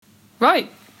Right.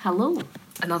 Hello.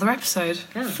 Another episode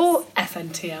for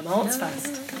FNTM Arts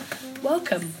Fest.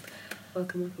 Welcome.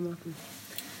 Welcome.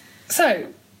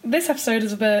 So, this episode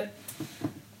is a bit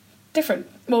different.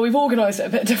 Well, we've organised it a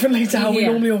bit differently to how we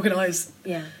normally organise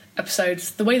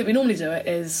episodes. The way that we normally do it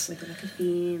is... With like a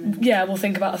theme. Yeah, we'll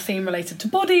think about a theme related to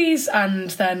bodies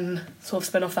and then sort of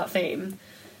spin off that theme.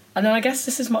 And then I guess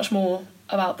this is much more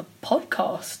about the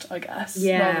podcast, I guess,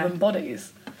 rather than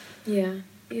bodies. Yeah,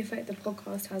 the effect the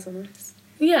podcast has on us.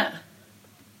 Yeah.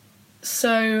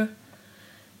 So,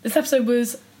 this episode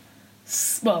was...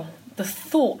 Well, the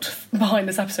thought behind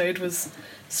this episode was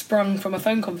sprung from a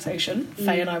phone conversation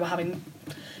Faye and I were having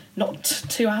not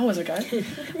 2 hours ago.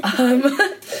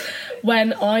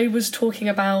 When I was talking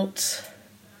about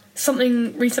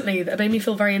something recently that made me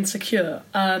feel very insecure.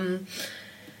 And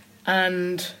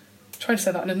trying to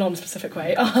say that in a non-specific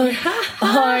way,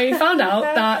 I found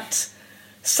out that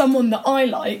someone that I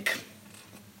like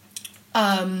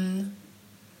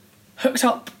hooked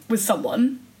up with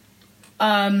someone,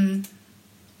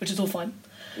 which is all fine.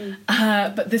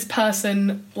 But this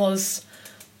person was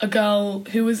a girl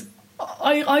who was,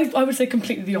 I would say,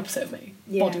 completely the opposite of me,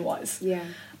 body-wise. Yeah.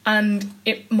 And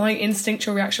my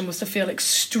instinctual reaction was to feel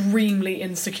extremely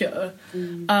insecure,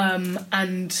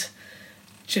 and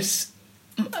just...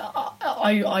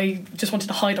 I just wanted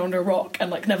to hide under a rock and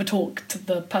like never talk to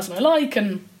the person I like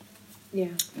and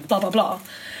blah blah blah.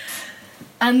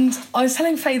 And I was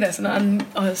telling Faye this, and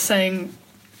I was saying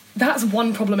that's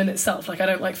one problem in itself. Like I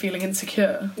don't like feeling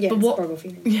insecure. Yeah, but it's a horrible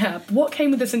feeling. Yeah, but what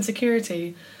came with this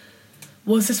insecurity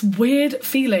was this weird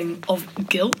feeling of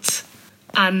guilt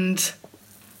and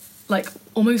like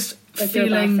almost like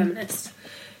feeling. You're a bad feminist.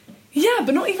 Yeah,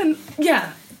 but not even.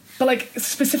 Yeah. But, like,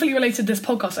 specifically related to this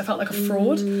podcast, I felt like a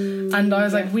fraud. And I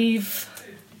was like,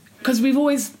 because we've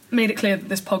always made it clear that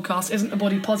this podcast isn't a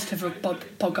body positive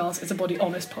podcast, it's a body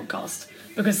honest podcast.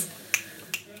 Because,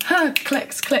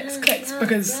 clicks.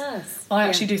 Because I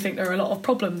actually do think there are a lot of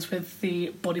problems with the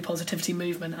body positivity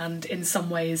movement, and in some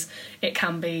ways it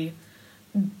can be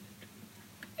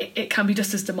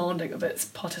just as demanding of its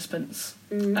participants.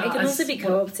 It can also be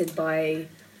co-opted by...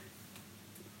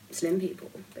 slim people,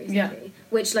 basically.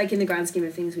 Which, like, in the grand scheme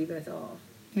of things, we both are.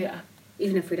 Yeah.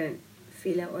 Even if we don't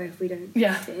feel it, or if we don't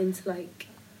fit into, like,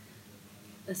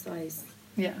 a size.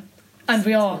 Yeah. And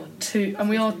we are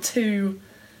too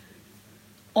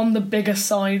on the bigger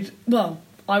side. Well,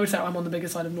 I would say I'm on the bigger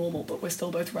side of normal, but we're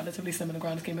still both relatively slim in the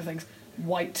grand scheme of things.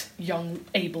 White, young,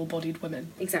 able-bodied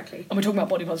women. Exactly. And we're talking about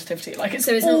body positivity. Like, it's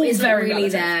so it's all not, it's very not really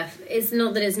relative. there. It's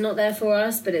not that it's not there for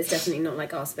us, but it's definitely not,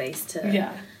 like, our space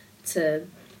to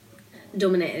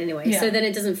dominate it anyway. So then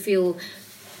it doesn't feel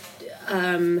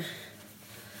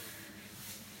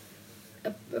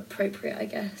appropriate, I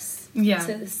guess,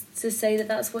 to say that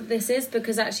that's what this is,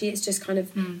 because actually it's just kind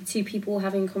of two people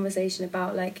having a conversation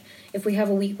about, like, if we have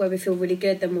a week where we feel really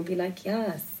good, then we'll be like,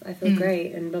 yes, I feel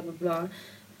great, and blah blah blah.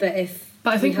 But I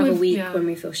think we have a week when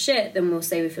we feel shit, then we'll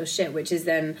say we feel shit, which is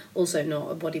then also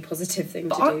not a body positive thing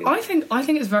to do. I think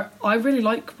it's very... I really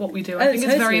like what we do. I think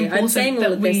it's very important. I'm saying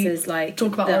all of this is like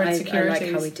talk about our insecurities. I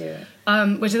like how we do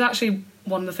it. Which is actually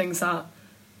one of the things that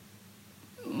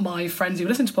my friends who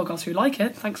listen to podcasts who like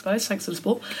it, thanks guys, thanks for the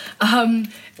support,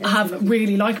 have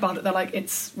really like about it. They're like,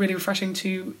 it's really refreshing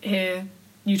to hear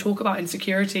you talk about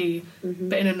insecurity,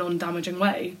 but in a non-damaging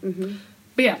way.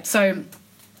 But yeah, so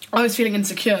I was feeling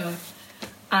insecure,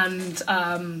 and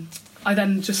I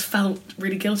then just felt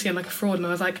really guilty and like a fraud, and I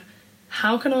was like,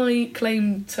 how can I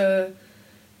claim to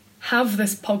have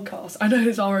this podcast? I know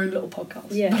it's our own little podcast,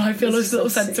 but I feel this little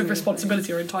sense of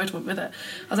responsibility or entitlement with it.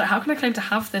 I was like, how can I claim to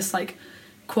have this, like,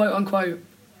 quote unquote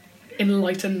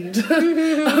enlightened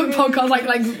podcast,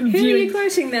 like viewing... Who are you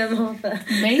quoting there, Martha?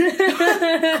 Me?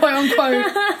 Quote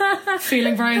unquote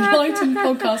feeling very enlightened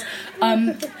podcast,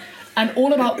 and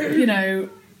all about, you know,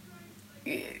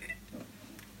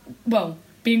 well,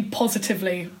 being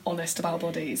positively honest about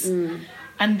bodies.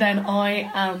 And then I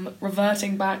am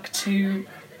reverting back to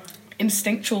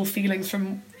instinctual feelings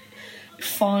from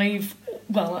 5,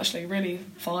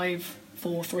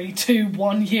 4, 3, 2,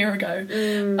 1 year ago,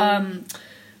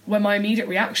 when my immediate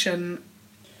reaction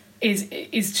is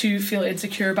to feel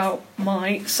insecure about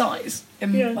my size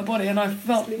in my body, and I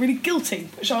felt really guilty,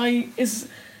 which is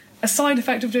a side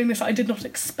effect of doing this that I did not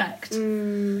expect.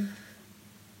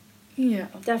 Yeah,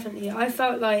 definitely. I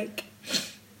felt like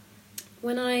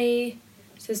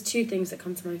so there's two things that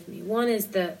come to mind for me. One is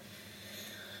that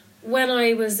when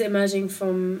I was emerging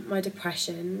from my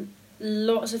depression,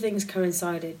 lots of things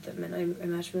coincided that meant I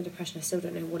emerged from my depression. I still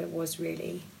don't know what it was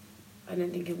really. I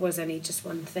don't think it was any just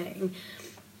one thing.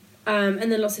 And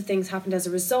then lots of things happened as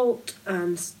a result,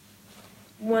 and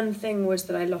one thing was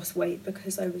that I lost weight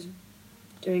because I was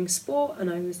doing sport and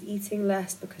I was eating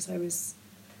less because I was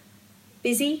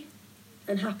busy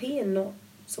and happy and not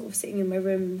sort of sitting in my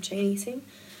room chain eating.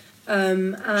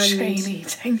 And chain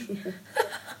eating? Yeah.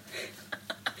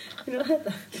 You not heard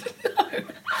that? No.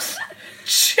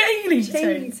 Chain eating?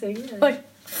 Chain eating, yeah. Like,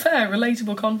 fair,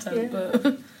 relatable content, yeah.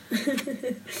 but...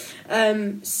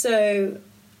 So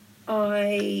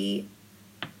I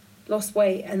lost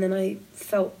weight and then I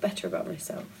felt better about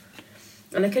myself.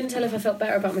 And I couldn't tell if I felt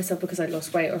better about myself because I'd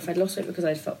lost weight or if I'd lost weight because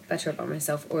I'd felt better about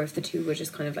myself or if the two were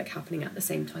just kind of like happening at the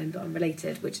same time but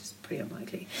unrelated, which is pretty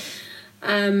unlikely.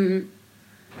 And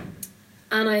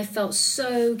I felt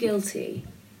so guilty.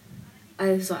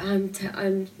 I was like, I'm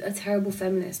a terrible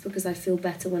feminist because I feel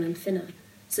better when I'm thinner.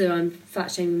 So I'm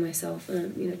fat shaming myself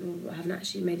and I haven't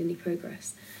actually made any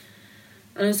progress.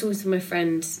 And I was talking to my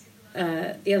friend,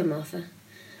 the other Martha,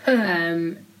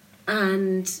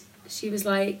 and she was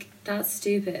like, that's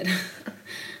stupid.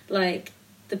 Like,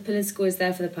 the political is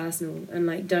there for the personal, and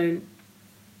like, don't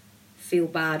feel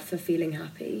bad for feeling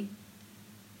happy,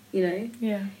 you know?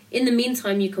 Yeah. In the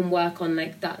meantime, you can work on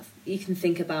like that, you can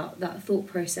think about that thought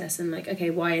process and like, okay,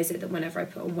 why is it that whenever I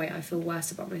put on weight I feel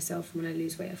worse about myself and when I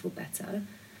lose weight I feel better?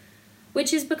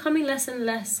 Which is becoming less and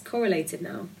less correlated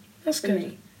now. That's good.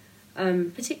 Me.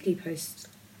 Particularly post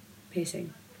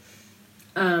piercing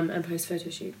and post photo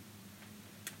shoot.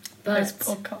 Post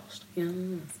podcast. Yeah,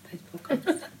 post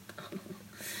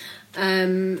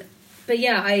podcast. But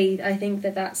yeah, I think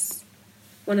that's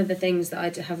one of the things that I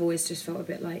have always just felt a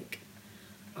bit like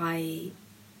I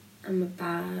am a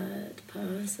bad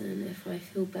person if I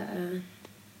feel better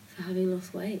for having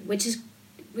lost weight, which is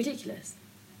ridiculous.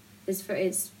 It's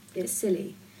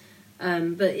silly.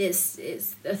 But it's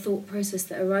a thought process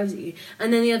that arrives at you.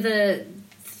 And then the other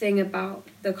thing about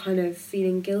the kind of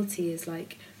feeling guilty is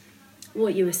like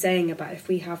what you were saying about if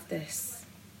we have this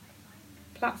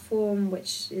platform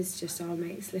which is just our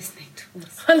mates listening to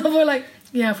us. I love we're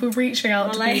if we're reaching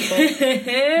out to people,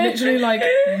 literally like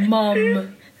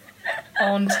mum,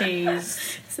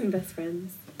 aunties, some best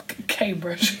friends.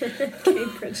 Cambridge.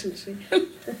 Cambridge, literally.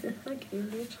 Hi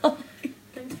Cambridge.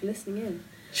 Thanks for listening in.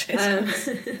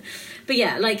 But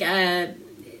yeah, like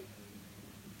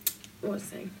what was I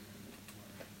saying?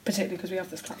 Particularly because we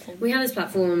have this platform. We have this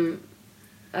platform,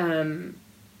 and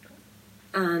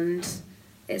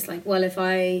it's like, well, if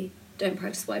I don't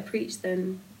practice what I preach,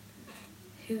 then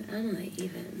who am I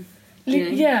even? You know?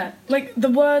 Yeah, like the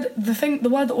word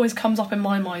that always comes up in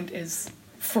my mind is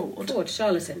fraud.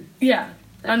 Charlatan. Yeah,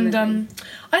 and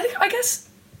I guess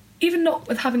even not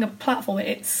with having a platform,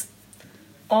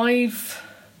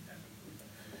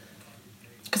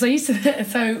 because I used to,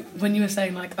 so when you were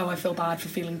saying like, oh, I feel bad for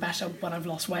feeling better when I've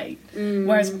lost weight,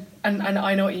 whereas, and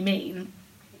I know what you mean,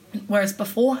 whereas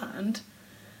beforehand,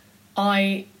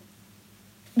 I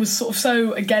was sort of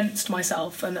so against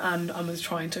myself and I was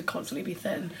trying to constantly be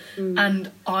thin,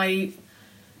 and I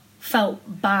felt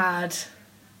bad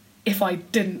if I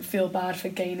didn't feel bad for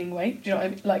gaining weight. Do you know what I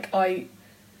mean? Like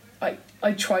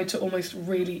I tried to almost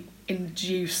really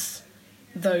induce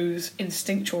those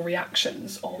instinctual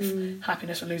reactions of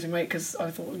happiness when losing weight because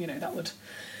I thought, that would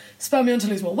spur me on to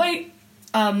lose more weight.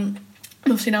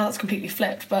 Obviously now that's completely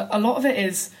flipped, but a lot of it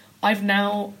is I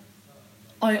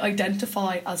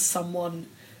identify as someone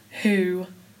who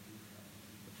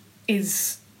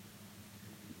is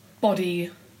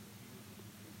body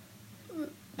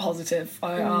positive.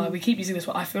 We keep using this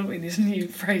word. I feel like we need a new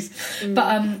phrase, but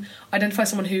identify as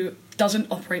someone who doesn't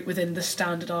operate within the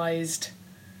standardised,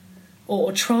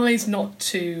 or tries not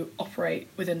to operate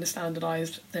within the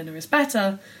standardised thinner is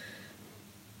better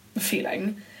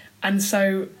feeling. And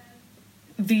so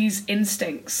these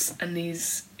instincts and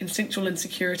these instinctual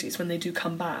insecurities, when they do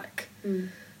come back,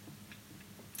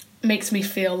 makes me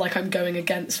feel like I'm going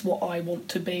against what I want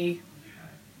to be.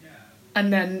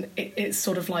 And then it's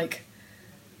sort of like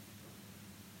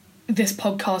this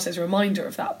podcast is a reminder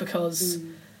of that, because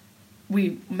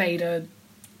we made an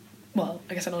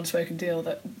unspoken deal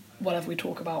that whatever we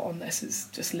talk about on this is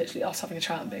just literally us having a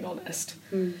chat and being honest.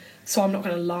 So I'm not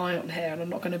going to lie on here, and I'm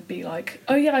not going to be like,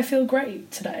 oh yeah, I feel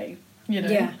great today,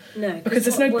 Yeah, no. Because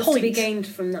there's no point. What's to be gained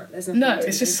from that? There's nothing. No,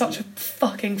 it's just such a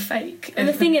fucking fake. And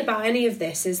the thing about any of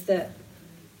this is that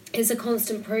it's a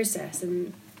constant process,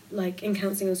 and like in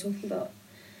counselling I was talking about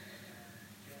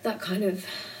that kind of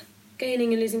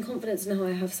gaining and losing confidence, and how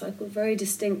I have very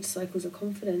distinct cycles of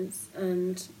confidence,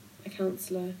 and a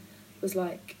counsellor was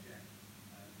like,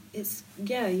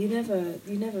 you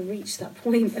never reach that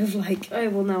point of like, oh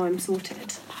well, now I'm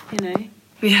sorted,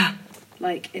 Yeah.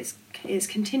 Like it's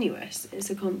continuous. It's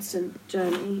a constant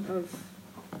journey of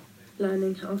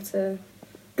learning how to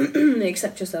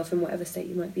accept yourself in whatever state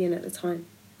you might be in at the time.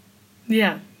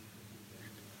 Yeah.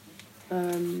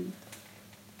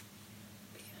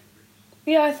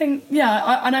 Yeah, I think,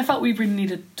 and I felt we really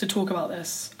needed to talk about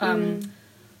this. And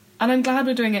I'm glad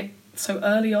we're doing it so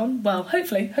early on. Well,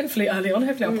 hopefully early on.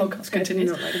 Hopefully our podcast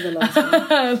continues. Not like the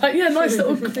last one. Nice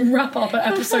little wrap up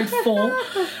at episode 4.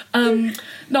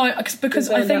 Because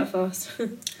I think...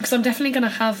 Because I'm definitely going to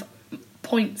have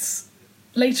points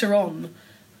later on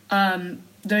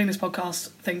doing this podcast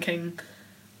thinking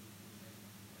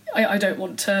I don't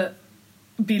want to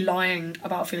be lying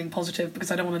about feeling positive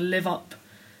because I don't want to live up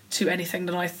to anything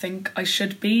that I think I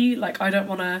should be. Like, I don't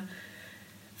want to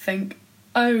think,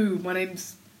 oh, my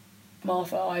name's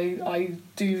Martha, I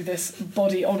do this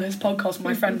body honest podcast with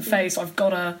my friend Faye, so I've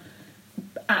got to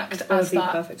act as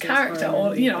that character,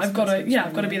 or I've got to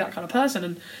be that kind of person,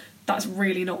 and that's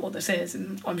really not what this is.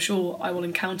 And I'm sure I will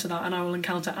encounter that, and I will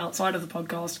encounter outside of the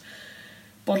podcast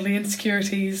bodily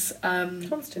insecurities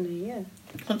constantly.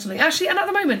 Actually, and at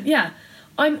the moment,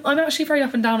 I'm actually very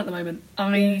up and down at the moment.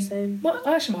 Same. Well,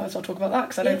 I actually might as well talk about that,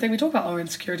 because I don't think we talk about our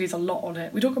insecurities a lot on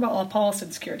it. We talk about our past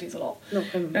insecurities a lot. We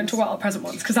don't talk about our present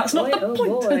ones, because that's not the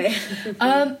point.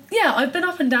 I've been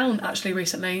up and down actually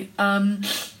recently. I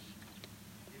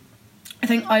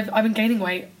think I've been gaining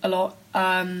weight a lot.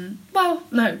 Well,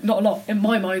 no, not a lot. In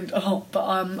my mind, a lot. But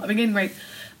I've been gaining weight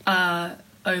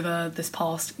over this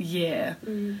past year.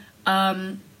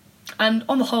 And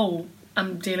on the whole,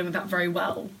 I'm dealing with that very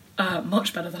well.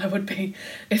 Much better than I would be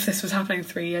if this was happening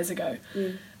 3 years ago.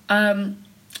 And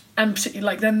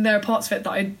particularly, then there are parts of it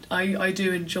that I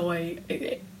do enjoy.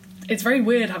 It's very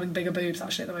weird having bigger boobs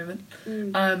actually at the moment.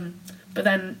 But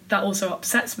then that also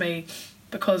upsets me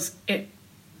because it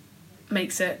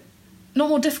makes it not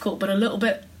more difficult, but a little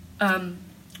bit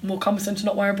more cumbersome to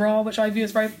not wear a bra, which I view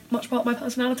as very much part of my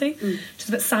personality, which is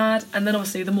a bit sad. And then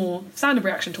obviously the more standard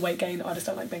reaction to weight gain, I just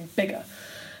don't like being bigger.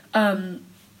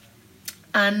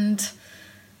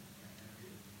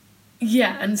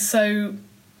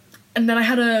 And then I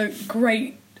had a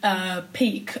great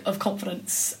peak of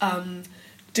confidence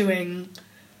doing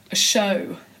a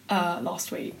show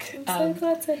last week. I'm so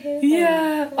glad to hear that.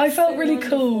 Yeah, That's I felt so really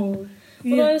wonderful. cool.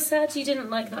 Well, I was sad you didn't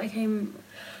like that I came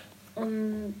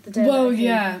on the day. Well,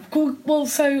 yeah. Cool. Well,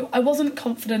 so I wasn't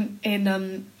confident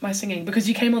in my singing because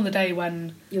you came on the day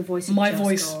when your voice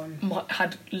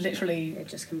had literally it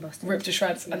just combusted, ripped to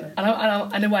shreds. Yeah.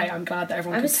 And in a way, I'm glad that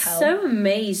everyone could tell. I was so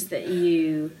amazed that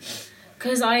you...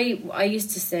 Because I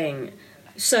used to sing.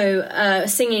 So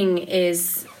singing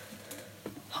is...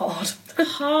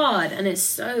 hard, and it's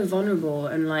so vulnerable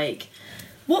and like...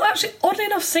 Well, actually, oddly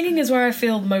enough, singing is where I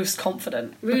feel most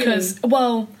confident. Really? Because,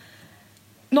 well...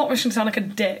 Not wishing to sound like a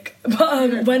dick,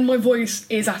 but when my voice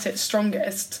is at its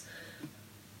strongest,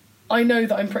 I know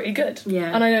that I'm pretty good.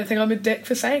 Yeah. And I don't think I'm a dick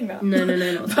for saying that. No, not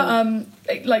at all.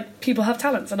 But, people have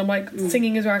talents, and I'm like,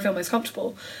 singing is where I feel most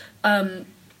comfortable.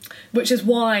 Which is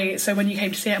why, so when you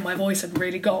came to see it, my voice had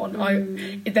really gone.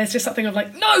 There's just something of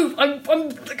like, no, I'm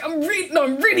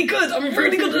really good. I'm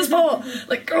really good at this part.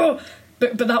 Like, oh.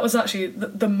 But that was actually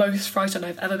the most frightened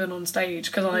I've ever been on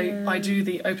stage, because I do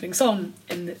the opening song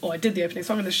I did the opening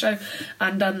song in the show,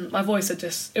 and my voice had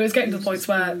it was getting to the point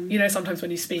where, sometimes when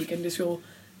you speak and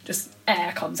just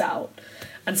air comes out,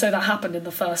 and so that happened in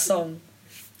the first song,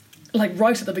 like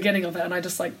right at the beginning of it, and I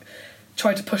just like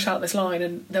tried to push out this line,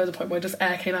 and there was a point where just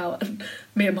air came out, and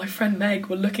me and my friend Meg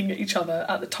were looking at each other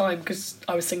at the time because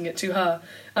I was singing it to her,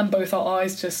 and both our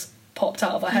eyes just popped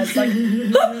out of our heads like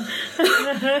no.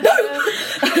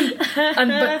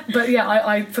 But yeah,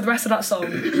 I for the rest of that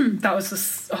song, that was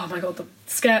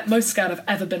the most scared I've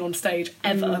ever been on stage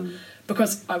ever,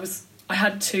 because I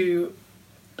had to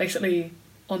basically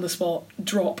on the spot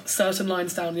drop certain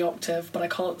lines down the octave, but I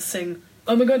can't sing.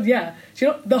 Oh my god, yeah.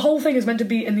 The whole thing is meant to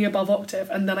be in the above octave,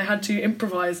 and then I had to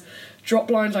improvise,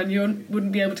 drop lines I knew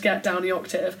wouldn't be able to get down the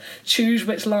octave, choose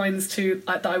which lines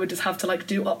that I would just have to like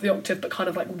do up the octave, but kind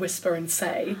of like whisper and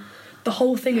say. The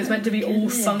whole thing is meant to be all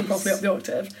sung properly up the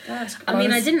octave. I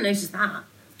didn't notice that.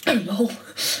 Oh lol.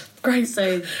 Great.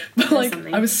 So, but like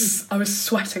I was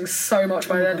sweating so much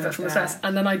by the end of it from the stress,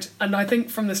 and then I think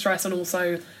from the stress and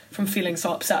also from feeling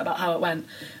so upset about how it went,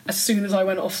 as soon as I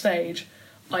went off stage,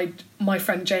 my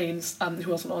friend James, who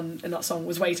wasn't on in that song,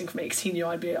 was waiting for me because he knew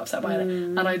I'd be upset by it,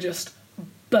 and I just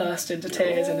burst into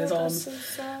tears in his arms. So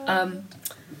sad.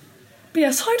 But yeah,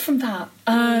 aside from that,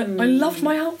 I loved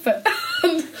my outfit.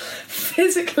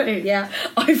 Physically,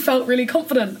 I felt really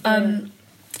confident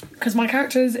because my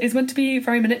character is meant to be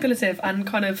very manipulative and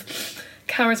kind of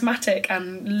charismatic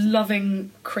and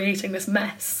loving creating this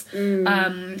mess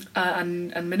and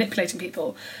manipulating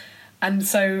people, and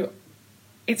so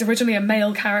it's originally a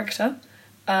male character,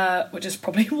 which is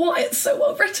probably why it's so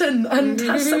well written and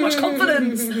has so much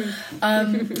confidence.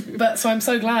 But so I'm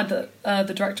so glad that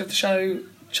the director of the show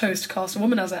chose to cast a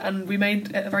woman as it, and we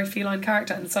made it a very feline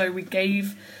character, and so we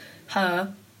gave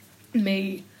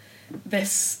me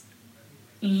this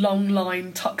long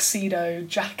line tuxedo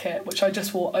jacket, which I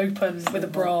just wore open with a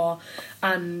bra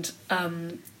and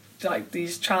like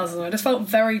these trousers, and I just felt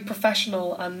very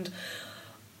professional, and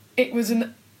it was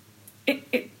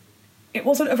it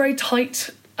wasn't a very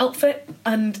tight outfit,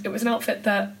 and it was an outfit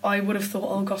that I would have thought,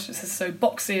 oh gosh, this is so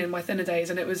boxy in my thinner days,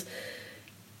 and it was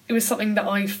something that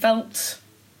I felt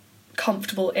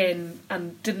comfortable in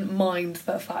and didn't mind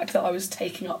the fact that I was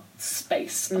taking up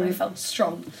space, and I felt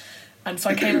strong, and so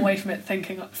I came away from it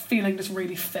feeling just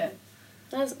really fit.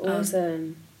 That's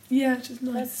awesome. Yeah, it's just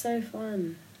nice. That's so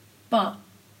fun. But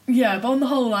on the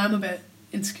whole, I am a bit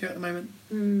insecure at the moment.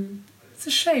 It's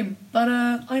a shame, but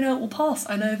I know it will pass.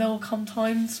 I know there will come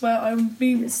times where I will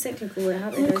be... It's cyclical. It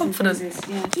happens. More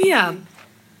confident. Yeah.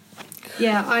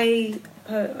 Yeah, I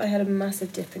had a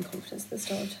massive dip in confidence at the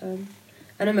start of term,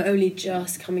 and I'm only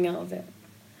just coming out of it.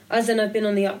 As in, I've been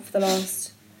on the up for the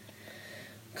last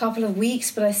couple of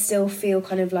weeks, but I still feel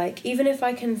kind of like, even if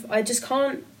I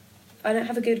don't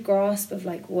have a good grasp of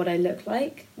like what I look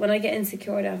like. When I get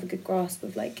insecure, I don't have a good grasp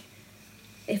of like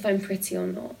if I'm pretty or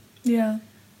not. Yeah.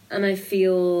 And I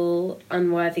feel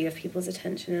unworthy of people's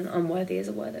attention, and unworthy is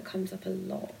a word that comes up a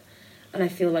lot. And I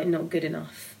feel like not good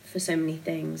enough for so many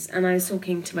things. And I was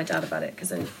talking to my dad about it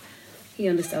because he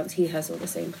understands, he has all the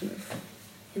same kind of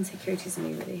insecurities in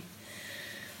me, really.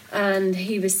 And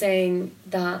he was saying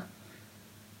that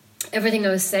everything I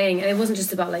was saying, and it wasn't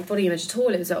just about like body image at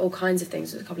all, it was all kinds of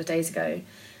things. It was a couple of days ago.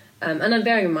 And I'm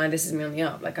bearing in mind this is me on the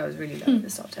up, like I was really low at the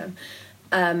start term.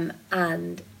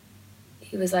 And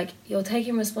he was like, you're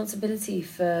taking responsibility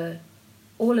for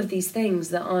all of these things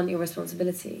that aren't your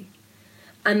responsibility.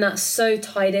 And that's so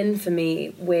tied in for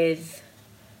me with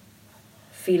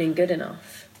feeling good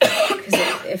enough. Because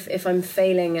if I'm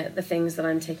failing at the things that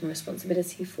I'm taking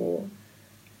responsibility for,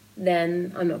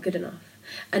 then I'm not good enough.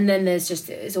 And then there's just,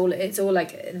 it's all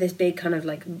like this big kind of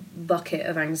like bucket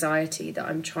of anxiety that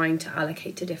I'm trying to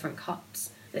allocate to different cups.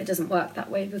 And it doesn't work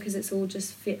that way because it's all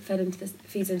just feeds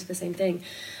into the same thing.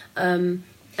 And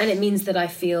it means that I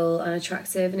feel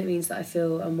unattractive, and it means that I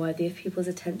feel unworthy of people's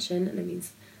attention, and it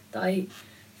means that I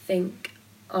think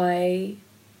like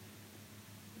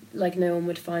no one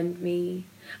would find me.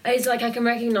 It's like I can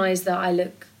recognise that I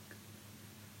look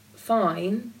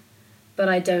fine, but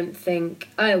I don't think,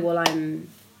 oh, well, I'm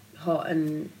hot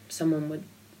and someone would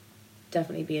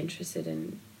definitely be interested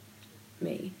in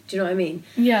me. Do you know what I mean?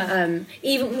 Yeah.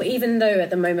 Even though at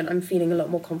the moment I'm feeling a lot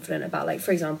more confident about, like,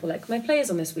 for example, like my players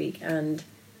on this week, and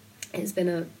it's been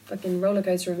a fucking roller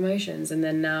coaster of emotions, and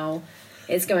then now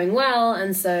it's going well,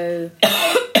 and so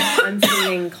I'm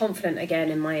feeling confident again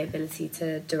in my ability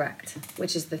to direct,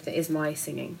 which is is my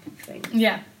singing thing.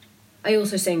 Yeah. I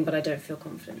also sing, but I don't feel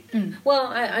confident. Well,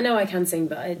 I know I can sing,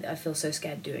 but I feel so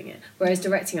scared doing it. Whereas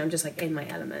directing, I'm just like in my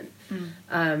element.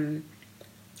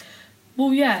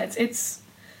 Well, yeah, it's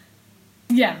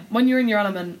yeah. When you're in your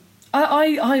element,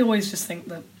 I always just think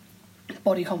that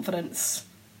body confidence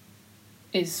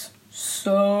is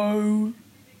so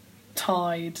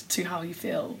tied to how you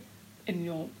feel in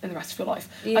the rest of your life.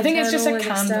 I think it's just a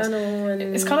canvas.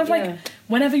 It's kind of like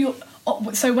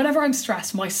whenever I'm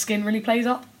stressed, my skin really plays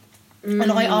up. And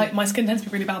my skin tends to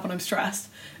be really bad when I'm stressed,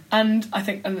 and I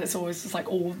think, and it's always just like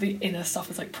all the inner stuff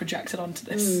is like projected onto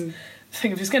this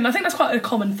thing of your skin. And I think that's quite a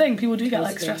common thing. People do get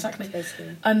like stress acne,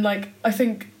 and like I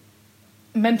think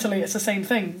mentally it's the same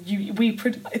thing.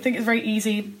 I think it's very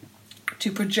easy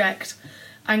to project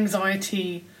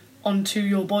anxiety onto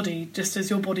your body, just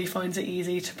as your body finds it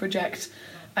easy to project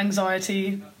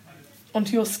anxiety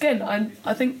onto your skin. And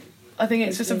I think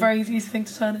it's just a very easy thing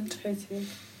to turn into.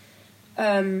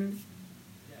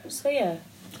 So yeah,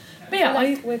 but yeah, I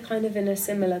feel like we're kind of in a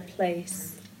similar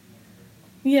place.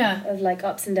 Yeah, of like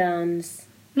ups and downs.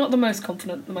 Not the most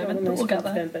confident at the moment, but we'll get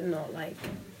there. But not like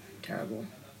terrible.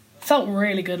 Felt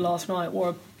really good last night. Wore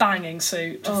a banging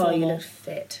suit. You look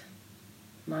fit.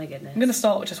 My goodness. I'm gonna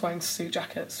start with just wearing suit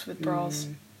jackets with bras.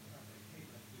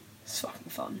 It's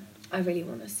fucking fun. I really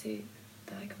want a suit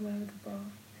that I can wear with a bra.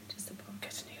 Just a bra.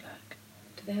 Get a new look.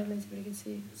 Do they have loads of really good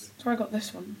suits? So I got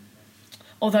this one.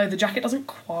 Although the jacket doesn't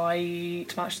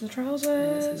quite match the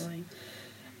trousers. That's annoying.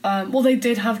 Well, they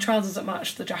did have trousers that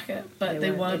matched the jacket, but they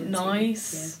weren't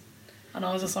nice. Yeah. And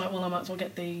I was just like, well, I might as well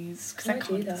get these, because they're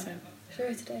kind of the same. Should I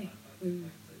go today?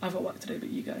 I've got work to do, but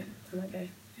you go. I might go.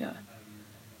 Yeah.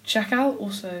 Check out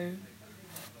also...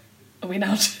 Are we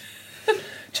now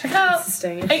check out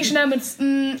H&M. H&M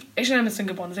is some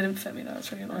good ones. They didn't fit me though.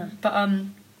 It's really annoying. But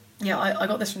yeah, I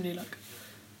got this from New Look.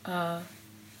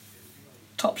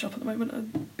 Topshop at the moment are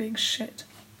being shit.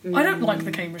 I don't like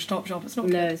the Cambridge Topshop. It's not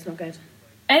good. No, it's not good.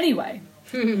 Anyway,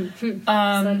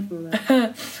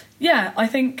 yeah, I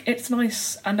think it's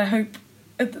nice, and I hope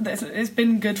it's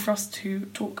been good for us to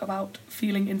talk about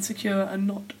feeling insecure and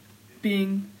not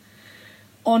being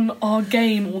on our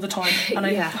game all the time. And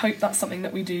I hope that's something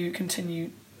that we do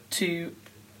continue to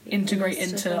integrate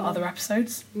into other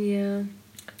episodes. Yeah.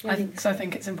 I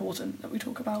think it's important that we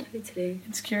talk about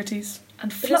insecurities and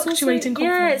but fluctuating also,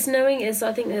 confidence. Yeah, it's knowing.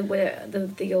 I think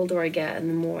that the older I get and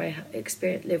the more I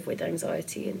live with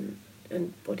anxiety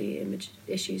and body image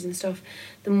issues and stuff,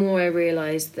 the more I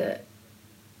realise that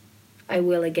I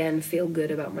will again feel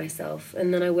good about myself,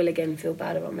 and then I will again feel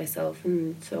bad about myself,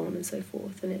 and so on and so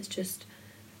forth. And it's just,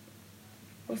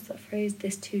 what's that phrase?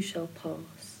 This too shall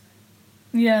pass.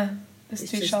 Yeah,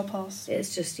 this too shall pass.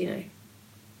 It's just,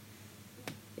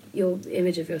 your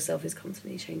image of yourself is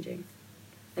constantly changing,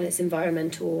 and it's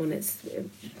environmental and it's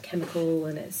chemical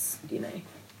and it's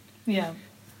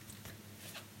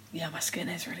yeah, my skin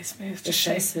is really smooth. It's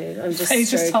so smooth. I'm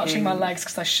just touching my legs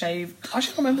because I shaved. I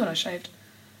can't remember when I shaved.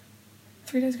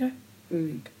 3 days ago.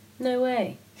 No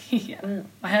way. Yeah, wow.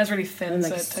 My hair's really thin, I'm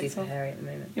so it takes super hairy at the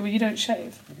moment. Yeah, well, you don't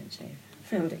shave. I don't shave.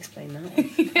 I would explain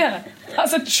that. Yeah,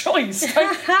 that's a choice.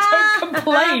 Don't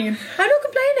complain. I'm not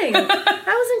complaining.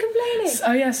 I wasn't complaining.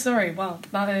 Oh yeah, sorry. Wow,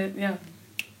 that is, yeah.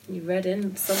 You read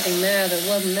in something there that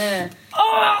wasn't there.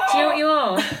 Oh! Do you know what you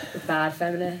are? A bad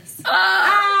feminist.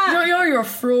 You're a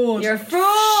fraud. You're a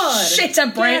fraud. Shit a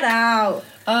brick. Get out.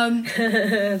 Throw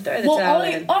the towel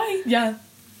in.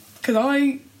 Because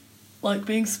I like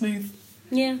being smooth.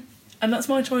 Yeah. And that's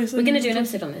my choice. We're going to do an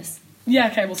episode on this. Yeah,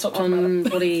 okay, we'll stop talking on about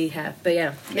it. Body hair. But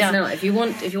yeah, listen out. If you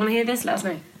want to hear this, let us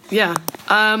know. Yeah.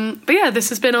 But yeah, this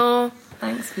has been our...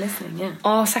 Thanks for listening, yeah.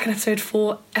 Our second episode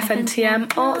for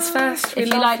FNTM Arts Fest. If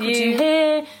you like what you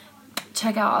hear,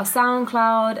 check out our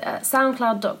SoundCloud at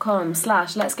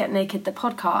soundcloud.com/Let's Get Naked the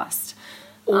podcast.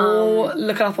 Or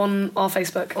look it up on our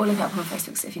Facebook. Or look it up on our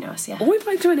Facebook if you know us, yeah. Or we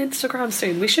might do an Instagram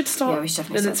soon. We should start an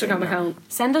Instagram account.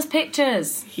 Send us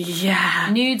pictures. Yeah.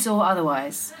 Nudes or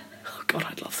otherwise. Oh God,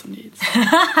 I'd love some nudes.